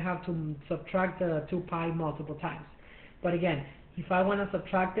we're going to have to subtract the 2 pi multiple times. But again, if I want to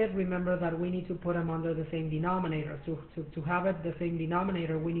subtract it, remember that we need to put them under the same denominator. To have it the same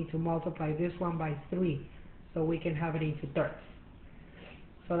denominator, we need to multiply this one by 3, so we can have it into thirds.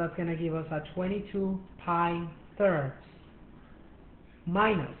 So that's going to give us a 22 pi thirds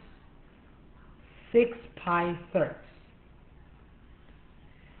minus 6 pi thirds.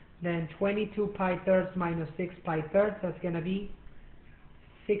 Then 22 pi thirds minus 6 pi thirds, that's going to be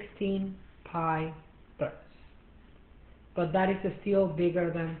 16 pi thirds. But that is still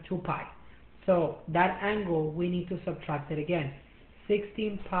bigger than 2 pi. So that angle, we need to subtract it again.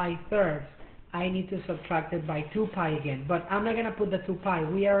 16 pi thirds, I need to subtract it by 2 pi again. But I'm not going to put the 2 pi.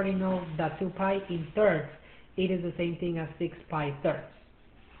 We already know that 2 pi in thirds, it is the same thing as 6 pi thirds.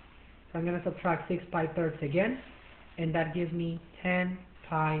 So I'm going to subtract 6 pi thirds again, and that gives me 10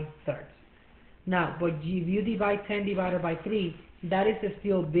 pi thirds. Now, but if you divide 10 divided by 3, that is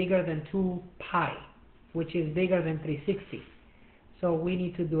still bigger than 2 pi, which is bigger than 360. So we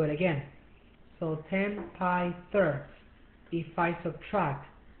need to do it again. So 10 pi thirds, if I subtract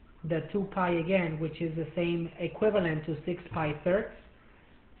the 2 pi again, which is the same equivalent to 6 pi thirds,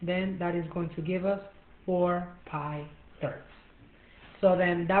 then that is going to give us 4 pi thirds. So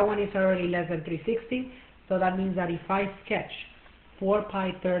then that one is already less than 360. So that means that if I sketch 4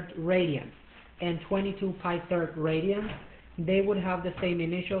 pi third radians and 22 pi third radians, they would have the same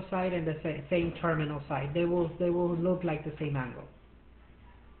initial side and the same terminal side. They will look like the same angle.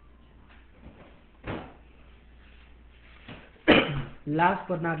 Last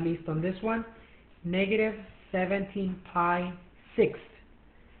but not least on this one, negative 17 pi sixths.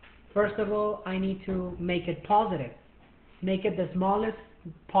 First of all, I need to make it positive. Make it the smallest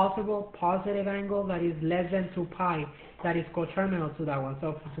possible positive angle that is less than 2 pi, that is coterminal to that one.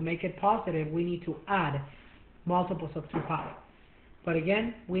 So to make it positive, we need to add multiples of 2 pi. But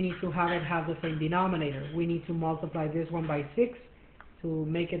again, we need to have it have the same denominator. We need to multiply this one by 6 to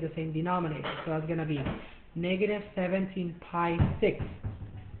make it the same denominator. So that's going to be negative 17 pi sixths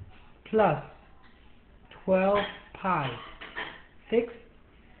plus 12 pi sixths.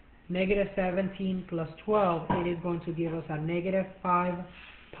 Negative 17 plus 12, it is going to give us a negative 5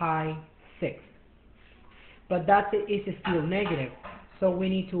 pi sixths. But that is still negative, so we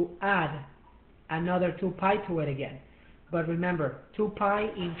need to add another 2 pi to it again. But remember, 2 pi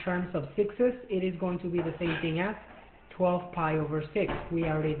in terms of sixes, it is going to be the same thing as 12 pi over 6. We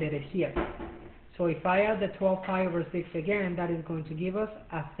already did it here. So if I add the 12 pi over 6 again, that is going to give us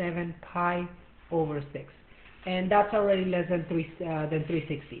a 7 pi over 6. And that's already less than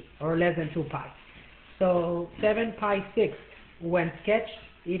 360, or less than 2 pi. So 7 pi sixths, when sketched,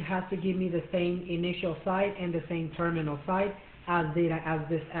 it has to give me the same initial side and the same terminal side. as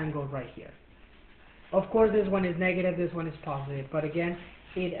this angle right here. Of course, this one is negative, this one is positive, but again,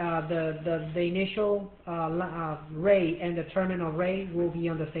 the initial ray and the terminal ray will be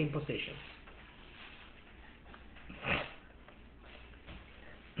on the same position.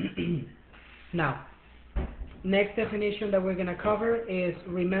 Now, next definition that we're going to cover is,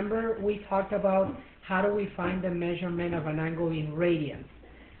 remember we talked about how do we find the measurement of an angle in radians.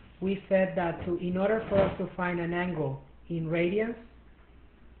 We said that in order for us to find an angle in radians,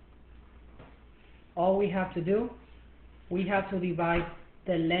 all we have to do, we have to divide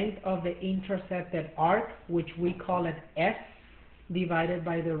the length of the intercepted arc, which we call it S, divided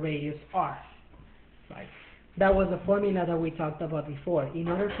by the radius R. Right? That was the formula that we talked about before. In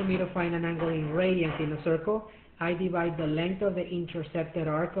order for me to find an angle in radians in a circle, I divide the length of the intercepted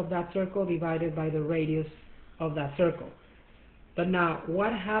arc of that circle divided by the radius of that circle. But now,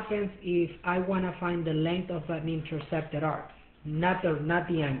 what happens if I want to find the length of an intercepted arc, not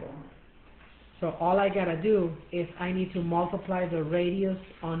the angle? So all I got to do is I need to multiply the radius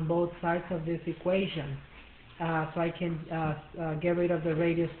on both sides of this equation, so I can get rid of the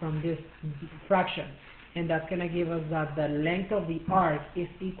radius from this fraction. And that's going to give us that the length of the arc is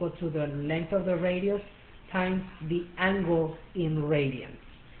equal to the length of the radius times the angle in radians.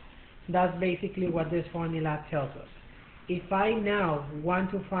 That's basically what this formula tells us. If I now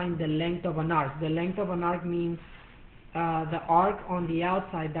want to find the length of an arc, the length of an arc means the arc on the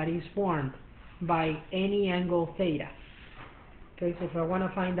outside that is formed by any angle theta. Okay, so if I want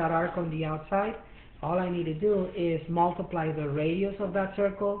to find that arc on the outside, all I need to do is multiply the radius of that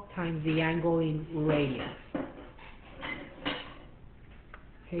circle times the angle in radians.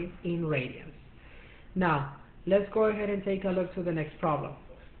 Okay, in radians. Now, let's go ahead and take a look to the next problem.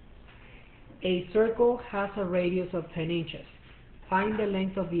 A circle has a radius of 10 inches. Find the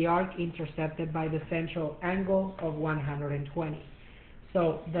length of the arc intercepted by the central angle of 120.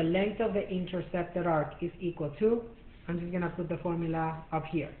 So the length of the intercepted arc is equal to, I'm just going to put the formula up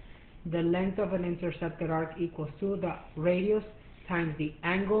here. The length of an intercepted arc equals to the radius times the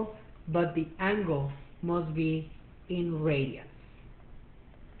angle, but the angle must be in radians.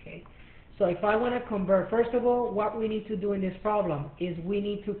 Okay. So if I want to convert, first of all, what we need to do in this problem is we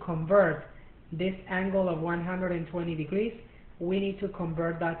need to convert this angle of 120 degrees, we need to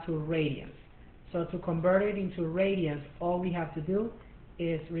convert that to radians. So to convert it into radians, all we have to do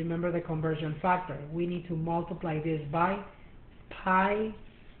is, remember the conversion factor, we need to multiply this by pi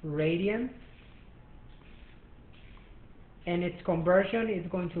radians, and its conversion is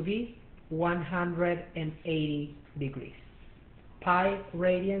going to be 180 degrees. Pi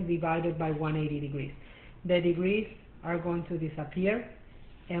radians divided by 180 degrees. The degrees are going to disappear,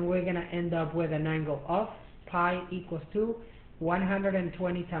 and we're going to end up with an angle of pi equals to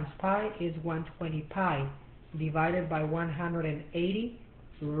 120 times pi is 120 pi divided by 180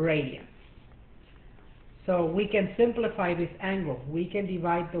 radians. So we can simplify this angle. We can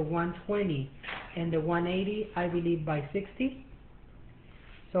divide the 120 and the 180, I believe, by 60.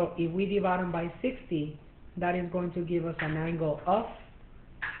 So if we divide them by 60, that is going to give us an angle of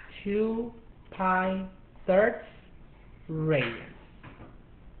 2 pi thirds radians.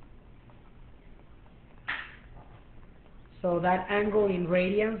 So that angle in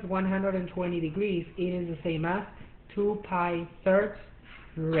radians, 120 degrees, it is the same as 2 pi thirds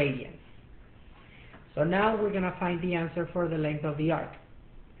radians. So now we're going to find the answer for the length of the arc.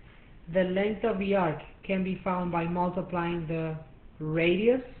 The length of the arc can be found by multiplying the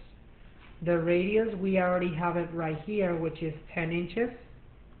radius. The radius, we already have it right here, which is 10 inches.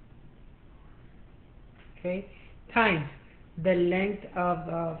 Okay, times the length of,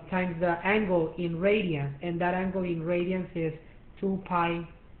 times the angle in radians, and that angle in radians is 2 pi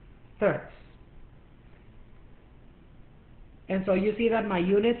thirds. And so you see that my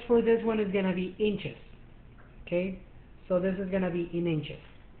units for this one is going to be inches. Okay, so this is going to be in inches.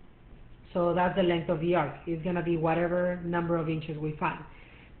 So that's the length of the arc. It's going to be whatever number of inches we find.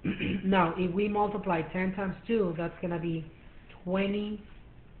 Now, if we multiply 10 times 2, that's going to be 20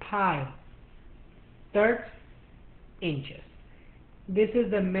 pi thirds inches. This is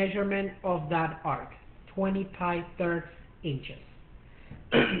the measurement of that arc, 20 pi thirds inches.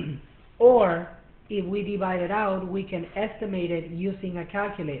 Or, if we divide it out, we can estimate it using a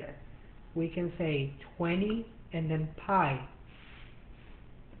calculator. We can say 20 and then pi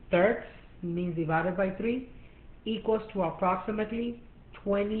thirds, means divided by 3, equals to approximately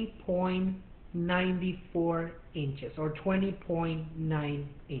 20.94 inches, or 20.9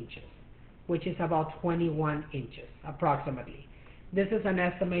 inches, which is about 21 inches, approximately. This is an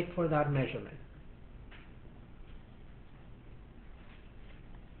estimate for that measurement.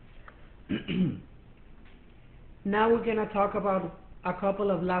 Now we're going to talk about a couple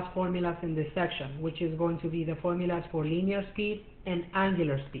of last formulas in this section, which is going to be the formulas for linear speed and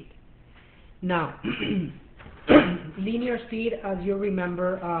angular speed. Now, linear speed, as you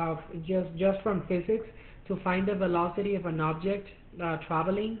remember, just from physics, to find the velocity of an object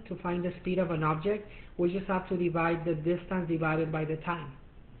traveling, to find the speed of an object, we just have to divide the distance divided by the time.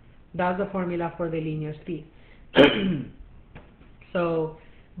 That's the formula for the linear speed. So,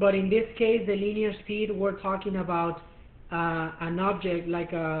 but in this case, the linear speed, we're talking about an object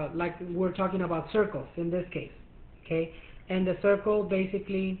like we're talking about circles in this case, okay? And the circle,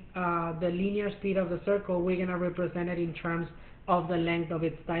 basically, the linear speed of the circle, we're going to represent it in terms of the length of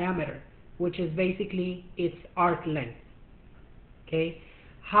its diameter, which is basically its arc length, okay?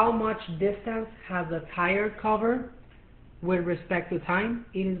 How much distance has the tire covered with respect to time?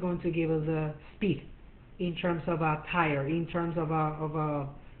 It is going to give us a speed in terms of a tire, in terms of a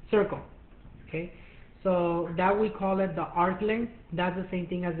circle, okay? So that we call it the arc length. That's the same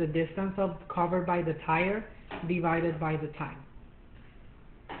thing as the distance covered by the tire divided by the time,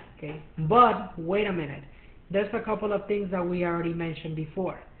 okay? But wait a minute, there's a couple of things that we already mentioned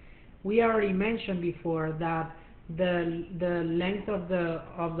before. We already mentioned before that the length of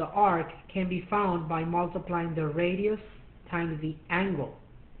the arc can be found by multiplying the radius times the angle.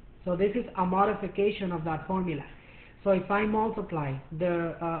 So this is a modification of that formula. So if I multiply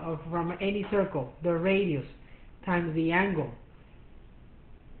from any circle, the radius times the angle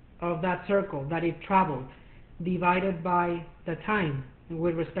of that circle that it traveled divided by the time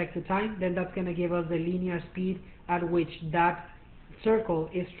with respect to time, then that's going to give us the linear speed at which that circle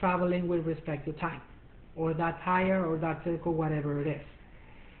is traveling with respect to time, or that tire or that circle, whatever it is.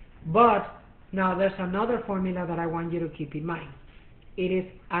 But now there's another formula that I want you to keep in mind. It is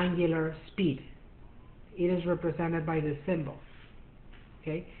angular speed. It is represented by this symbol,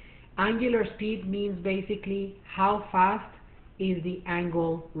 okay? Angular speed means basically how fast is the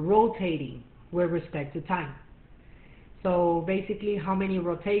angle rotating with respect to time. So basically, how many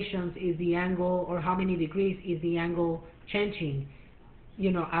rotations is the angle, or how many degrees is the angle changing,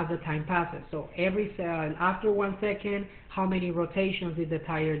 you know, as the time passes. So after 1 second, how many rotations did the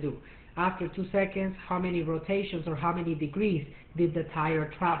tire do? After 2 seconds, how many rotations or how many degrees did the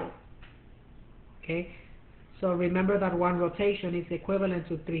tire travel? Okay, so remember that one rotation is equivalent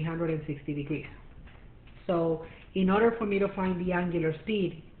to 360 degrees. So in order for me to find the angular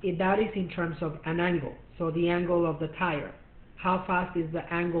speed, that is in terms of an angle. So the angle of the tire, how fast is the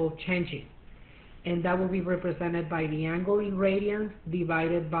angle changing? And that will be represented by the angle in radians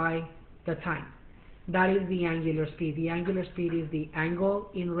divided by the time. That is the angular speed. The angular speed is the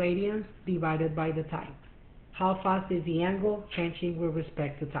angle in radians divided by the time. How fast is the angle changing with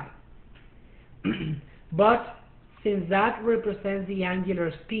respect to time? But since that represents the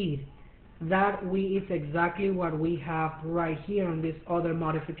angular speed, is exactly what we have right here on this other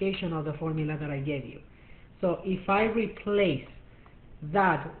modification of the formula that I gave you. So if I replace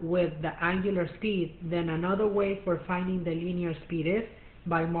that with the angular speed, then another way for finding the linear speed is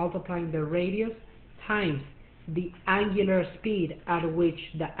by multiplying the radius times the angular speed at which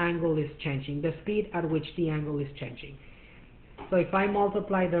the angle is changing, the speed at which the angle is changing. So if I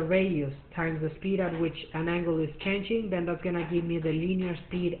multiply the radius times the speed at which an angle is changing, then that's going to give me the linear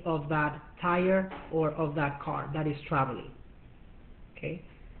speed of that tire or of that car that is traveling. Okay,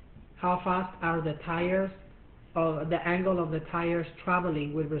 how fast are the tires, or the angle of the tires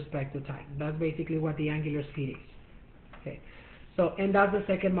traveling with respect to time? That's basically what the angular speed is. Okay, so and that's the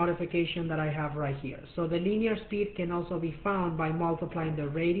second modification that I have right here. So the linear speed can also be found by multiplying the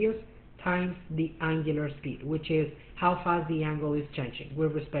radius times the angular speed, which is how fast the angle is changing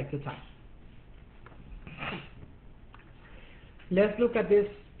with respect to time. Let's look at this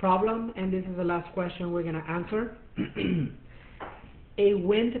problem, and this is the last question we're going to answer. A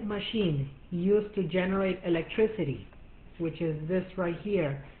wind machine used to generate electricity, which is this right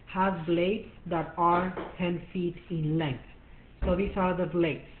here, has blades that are 10 feet in length. So these are the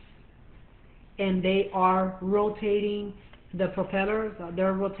blades, and they are rotating. The propellers,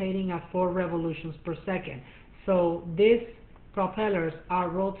 they're rotating at 4 revolutions per second. So these propellers are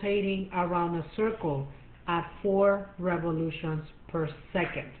rotating around a circle at 4 revolutions per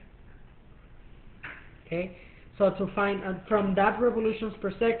second. Okay, so to find from that revolutions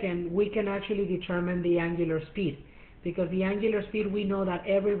per second, we can actually determine the angular speed, because the angular speed, we know that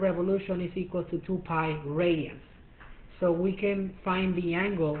every revolution is equal to 2 pi radians. So we can find the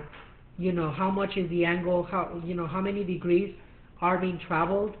angle, you know, how much is the angle, how many degrees are being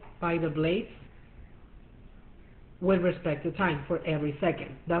traveled by the blades with respect to time for every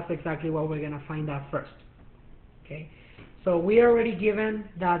second. That's exactly what we're going to find out first. Okay, so we are already given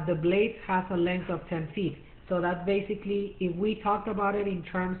that the blade has a length of 10 feet. So that basically, if we talked about it in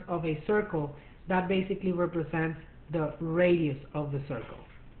terms of a circle, that basically represents the radius of the circle.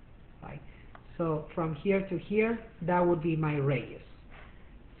 Right? So from here to here, that would be my radius.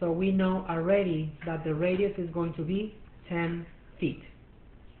 So we know already that the radius is going to be 10 feet.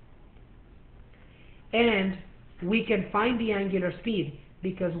 And we can find the angular speed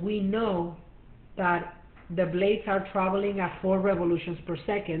because we know that the blades are traveling at 4 revolutions per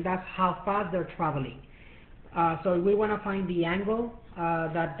second. That's how fast they're traveling. So if we want to find the angle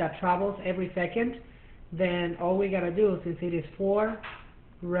that travels every second, then all we got to do, since it is 4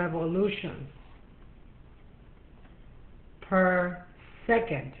 revolutions per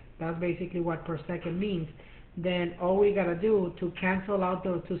second, that's basically what per second means, then all we got to do to cancel out,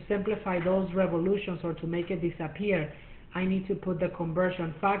 to simplify those revolutions or to make it disappear, I need to put the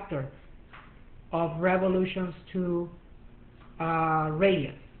conversion factor of revolutions to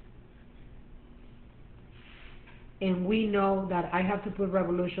radians. And we know that I have to put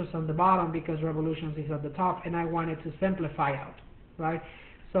revolutions on the bottom because revolutions is at the top, and I want it to simplify out, right?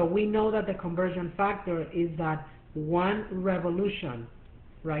 So we know that the conversion factor is that 1 revolution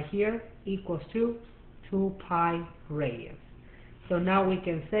right here equals to 2 pi radians. So now we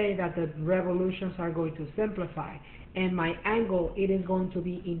can say that the revolutions are going to simplify, and my angle, it is going to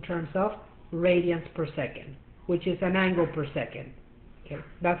be in terms of radians per second, which is an angle per second. Okay,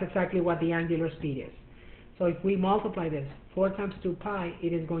 that's exactly what the angular speed is. So if we multiply this, 4 times 2 pi,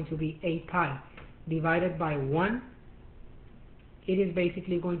 it is going to be 8 pi. Divided by 1, it is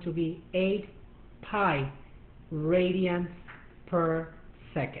basically going to be 8 pi radians per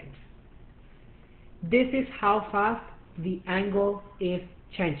second. This is how fast the angle is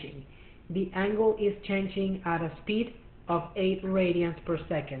changing. The angle is changing at a speed of 8 radians per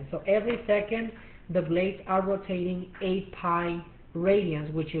second. So every second, the blades are rotating 8 pi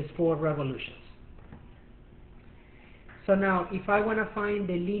radians, which is 4 revolutions. So now, if I want to find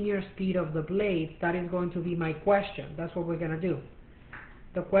the linear speed of the blade, that is going to be my question. That's what we're going to do.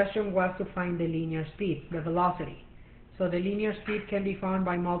 The question was to find the linear speed, the velocity. So the linear speed can be found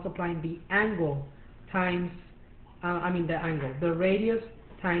by multiplying the angle times, the radius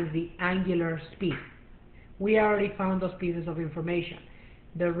times the angular speed. We already found those pieces of information.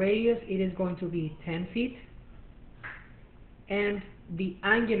 The radius, it is going to be 10 feet, and the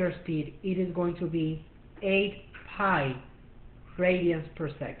angular speed, it is going to be 8 pi radians per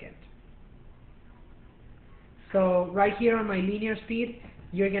second. So right here on my linear speed,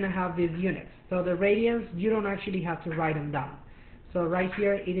 you're going to have these units. So the radians, you don't actually have to write them down. So right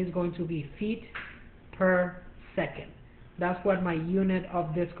here, it is going to be feet per second. That's what my unit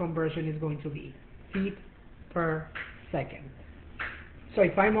of this conversion is going to be, feet per second. So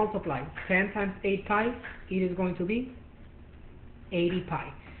if I multiply 10 times 8 pi, it is going to be 80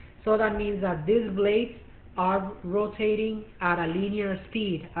 pi. So that means that these blades are rotating at a linear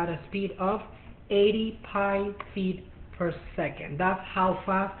speed, at a speed of 80 pi feet per second. That's how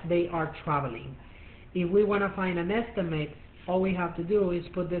fast they are traveling. If we want to find an estimate, all we have to do is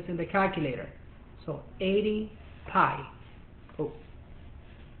put this in the calculator. So 80 pi,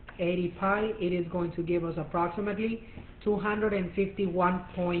 it is going to give us approximately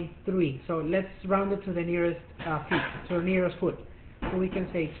 251.3. So let's round it to the nearest feet, to the nearest foot. So we can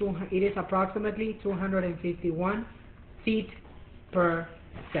say it is approximately 251 feet per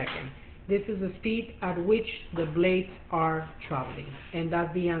second. This is the speed at which the blades are traveling, and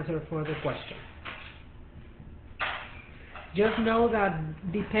that's the answer for the question. Just know that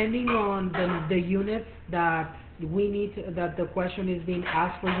depending on the units that we need, that the question is being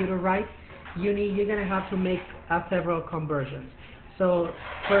asked for you to write, you're going to have to make several conversions. So,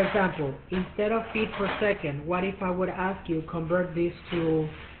 for example, instead of feet per second, what if I would ask you convert this to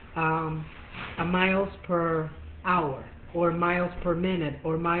miles per hour, or miles per minute,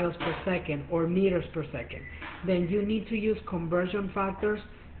 or miles per second, or meters per second? Then you need to use conversion factors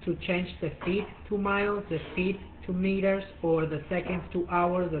to change the feet to miles, the feet to meters, or the seconds to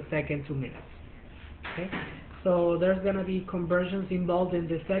hours, the second to minutes. Okay? So there's going to be conversions involved in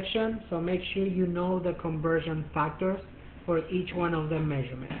this section, so make sure you know the conversion factors for each one of the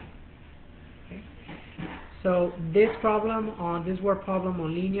measurements. Okay? So this problem this word problem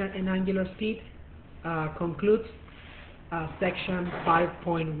on linear and angular speed concludes section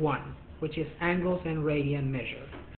 5.1, which is angles and radian measure.